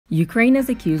Ukraine has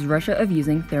accused Russia of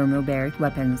using thermobaric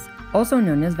weapons, also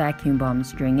known as vacuum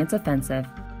bombs, during its offensive.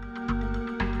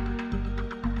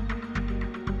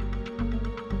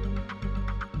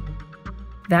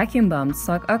 Vacuum bombs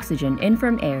suck oxygen in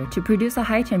from air to produce a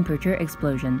high-temperature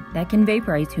explosion that can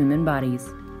vaporize human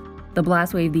bodies. The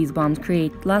blast wave these bombs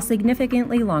create lasts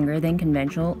significantly longer than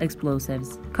conventional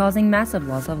explosives, causing massive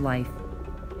loss of life.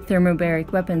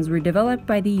 Thermobaric weapons were developed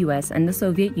by the US and the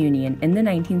Soviet Union in the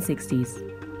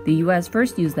 1960s. The US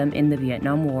first used them in the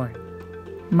Vietnam War.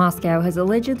 Moscow has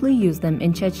allegedly used them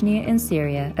in Chechnya and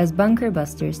Syria as bunker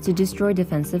busters to destroy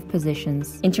defensive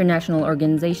positions. International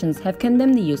organizations have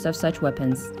condemned the use of such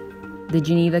weapons. The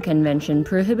Geneva Convention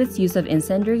prohibits use of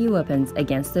incendiary weapons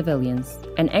against civilians,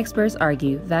 and experts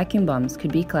argue vacuum bombs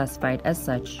could be classified as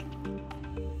such.